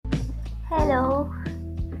Hello,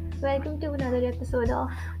 welcome to another episode of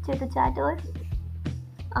Chitta Chatter.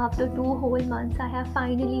 After 2 whole months, I have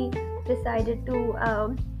finally decided to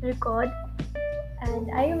record, and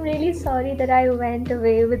I am really sorry that I went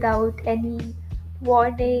away without any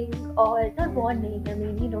warning or not warning.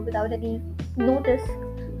 Without any notice.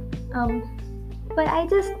 Um, but I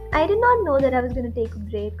did not know that I was gonna take a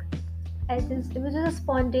break. It was just a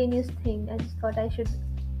spontaneous thing. I just thought I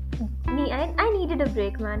needed a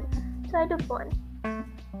break, man. So I took one.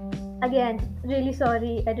 Again, really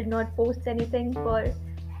sorry I did not post anything for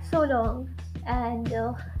so long. And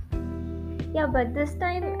yeah, but this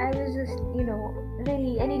time I was just,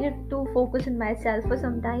 really, I needed to focus on myself for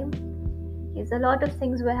some time because a lot of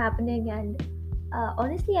things were happening, and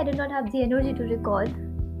honestly, I did not have the energy to record.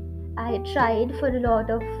 I tried for a lot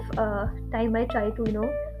of time, I tried to,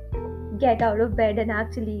 get out of bed and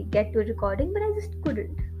actually get to recording, but I just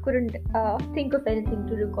couldn't think of anything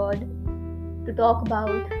to record, to talk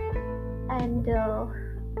about. And yeah,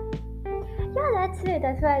 that's it.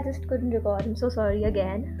 That's why I just couldn't record. I'm so sorry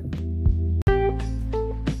again.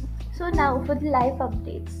 So now for the life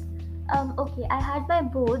updates. Okay, I had my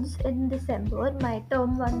boards in December, my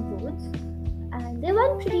term one boards, and they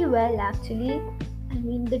went pretty well actually. I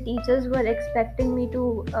mean, the teachers were expecting me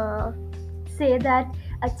to say that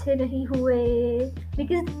अच्छे नहीं हुए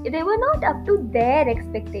because they were not up to their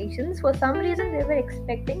expectations. For some reason, they were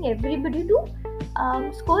expecting everybody to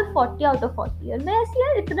score 40 out of 40 और मैं ऐसी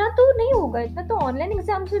यार इतना तो नहीं होगा, इतना तो ऑनलाइन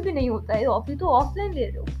एग्जाम्स में भी नहीं होता है, ऑफिस तो ऑफलाइन ले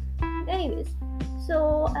रहे हो. Anyways, so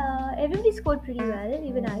everybody scored pretty well,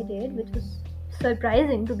 even I did, which was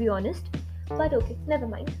surprising to be honest, but okay, never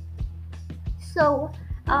mind. So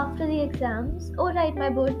after the exams, all right, my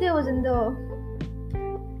birthday was in the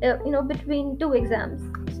between two exams,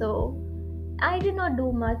 so I did not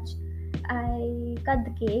do much. I cut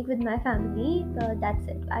the cake with my family, but that's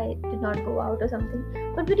it. I did not go out or something.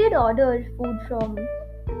 But we did order food from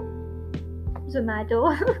Zomato.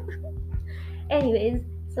 Anyways,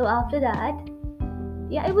 so after that,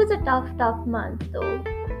 yeah, it was a tough month though.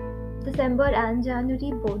 December and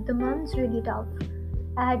January, both the months, really tough.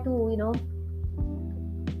 I had to,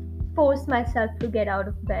 force myself to get out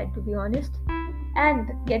of bed, to be honest, and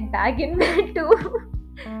get back in bed too.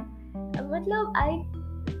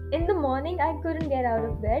 In the morning I couldn't get out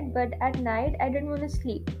of bed, but at night I didn't want to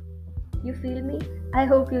sleep. You feel me? I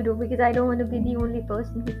hope you do, because I don't want to be the only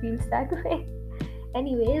person who feels that way.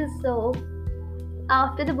 Anyways, so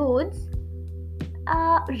after the boards,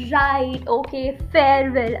 right, okay,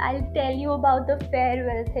 farewell. I'll tell you about the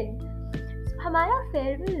farewell thing. So, हमारा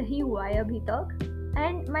farewell नहीं हुआ है अभी तक,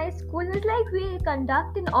 and my school was like, we'll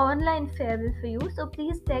conduct an online farewell for you, so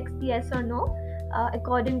please text yes or no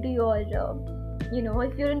according to your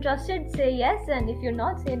if you're interested, say yes, and if you're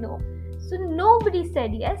not, say no. So nobody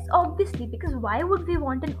said yes, obviously, because why would we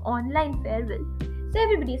want an online farewell? So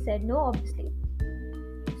everybody said no, obviously.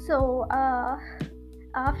 So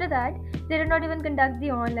after that, they did not even conduct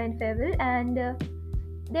the online farewell, and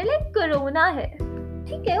they're like, corona है.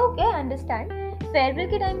 ठीक है, okay, I understand. Farewell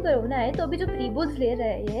के time corona है, तो अभी जो pre-boards ले रहे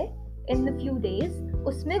हैं ये in the few days,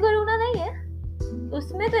 उसमें corona नहीं है.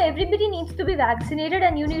 उसमें तो everybody needs to be vaccinated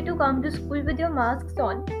and you need to come to school with your masks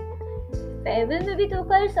on. Farewell में भी तो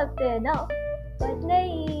कर सकते हैं ना, but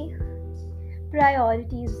नहीं.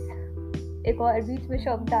 Priorities. एक और बीच में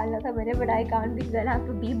शब्द डालना था मैंने, but I can't because I'll have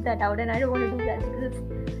to beep that out and I don't want to do that because it's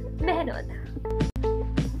मेहनत.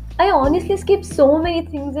 I honestly skip so many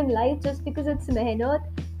things in life just because it's मेहनत,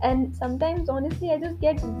 and sometimes honestly I just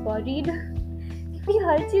get worried.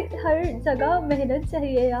 हर जगह मेहनत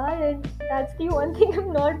चाहिए यार, and that's the one thing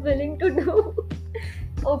I'm not willing to do.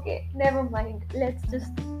 Okay, never mind. Let's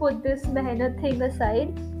just put this mehnat thing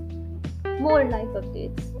aside. More life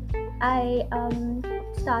updates. I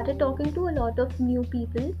started talking to a lot of new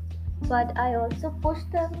people, but I also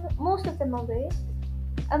pushed most of them away.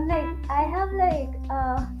 I have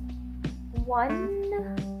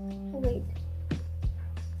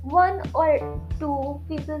one or two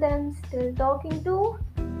people that I'm still talking to,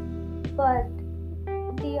 but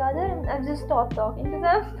the other I've just stopped talking to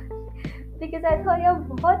them because I thought यार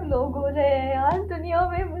बहुत लोग हो रहे हैं यार दुनिया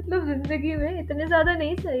में, मतलब जिंदगी में इतने ज़्यादा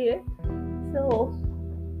नहीं चाहिए. So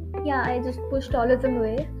yeah, I just pushed all of them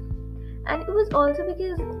away, and it was also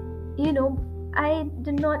because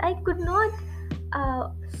I could not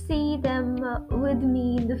see them with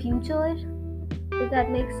me in the future, if that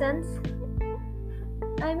makes sense.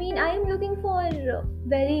 I mean, I am looking for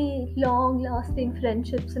very long-lasting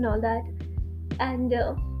friendships and all that, and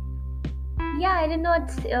yeah, I did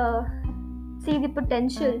not see the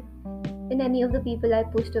potential in any of the people I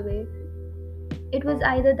pushed away. It was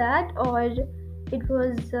either that or it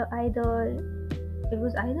was either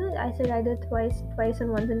I said either twice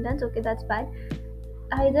in one sentence. Okay, that's bad.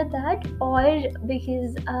 Either that, or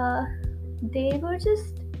because they were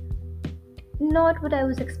just not what I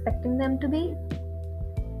was expecting them to be.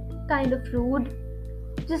 Kind of rude.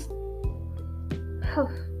 Just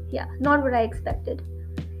yeah, not what I expected.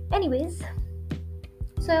 Anyways,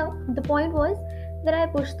 so the point was that I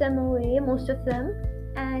pushed them away, most of them,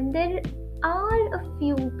 and there are a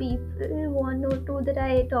few people, one or two that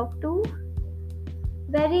I talk to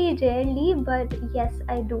very rarely, but yes,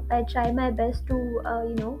 I do. I try my best to,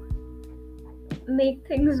 make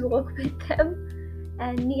things work with them.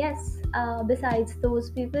 And yes, besides those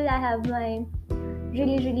people, I have my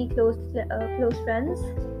really, really close friends,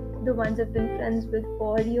 the ones I've been friends with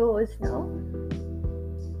for years now.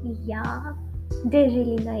 Yeah, they're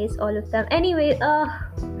really nice, all of them. Anyway,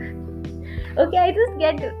 okay, I just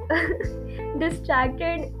get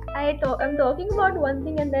distracted. I'm talking about one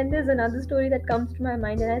thing, and then there's another story that comes to my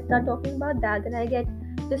mind, and I start talking about that, and I get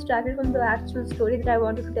distracted from the actual story that I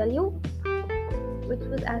wanted to tell you, which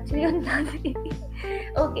was actually another.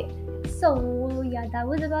 Okay, so yeah, that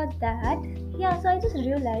was about that. Yeah, so I just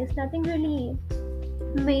realized nothing really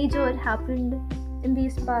major happened in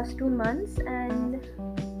these past 2 months, and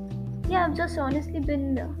yeah, I've just honestly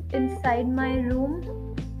been inside my room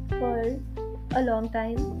for a long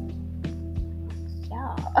time.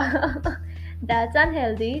 Yeah, that's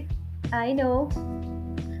unhealthy. I know.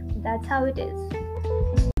 That's how it is.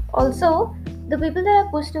 Also, the people that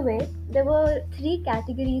I pushed away, there were three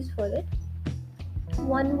categories for it.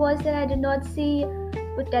 One was that I did not see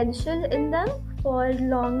potential in them for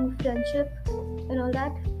long friendship and all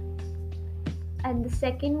that. And the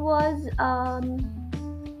second was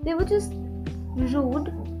they were just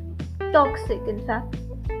rude, toxic, in fact.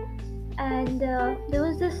 And there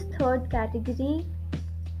was this third category.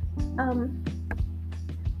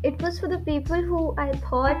 It was for the people who I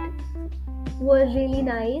thought were really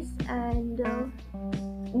nice, and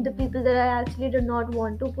the people that I actually did not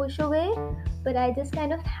want to push away, but I just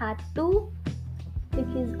kind of had to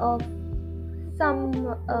because of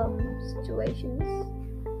some situations.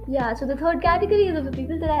 Yeah, so the third category is of the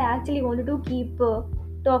people that I actually wanted to keep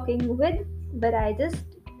talking with, but I just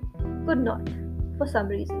could not for some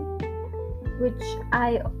reason, which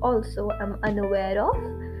I also am unaware of.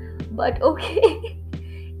 But okay.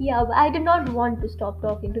 Yeah, but I did not want to stop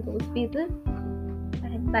talking to those people.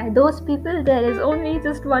 And by those people, there is only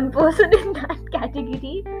just one person in that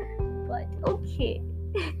category. But okay.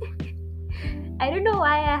 I don't know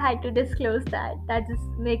why I had to disclose that. That just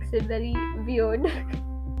makes it very weird.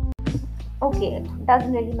 Okay,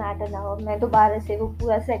 doesn't really matter now. मैं दोबारा से वो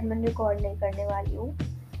पूरा segment record नहीं करने वाली हूँ.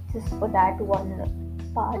 Just for that one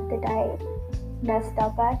part that I messed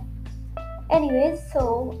up at. Anyways,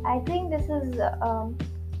 so I think this is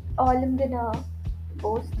all I'm gonna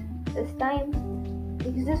post this time,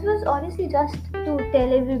 because this was honestly just to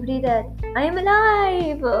tell everybody that I am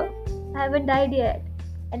alive. I haven't died yet,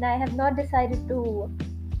 and I have not decided to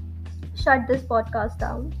shut this podcast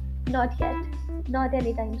down. Not yet. Not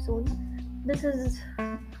anytime soon. This is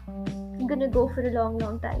gonna go for a long,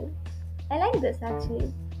 long time. I like this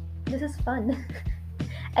actually. This is fun.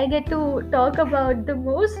 I get to talk about the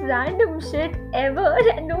most random shit ever,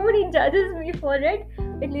 and nobody judges me for it,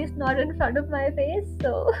 at least not in front of my face,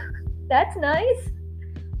 so that's nice.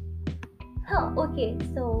 Okay,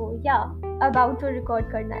 so yeah, about to record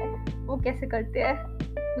करना है. वो कैसे करते हैं?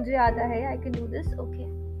 मुझे आता है. I can do this. Okay.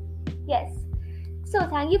 Yes. So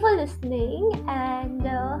thank you for listening, and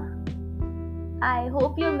I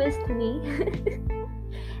hope you missed me,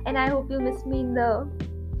 and I hope you missed me in the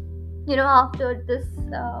after this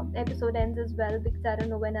episode ends as well, because I don't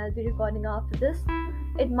know when I'll be recording after this.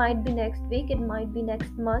 It might be next week, it might be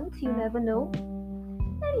next month, you never know.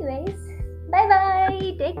 Anyways,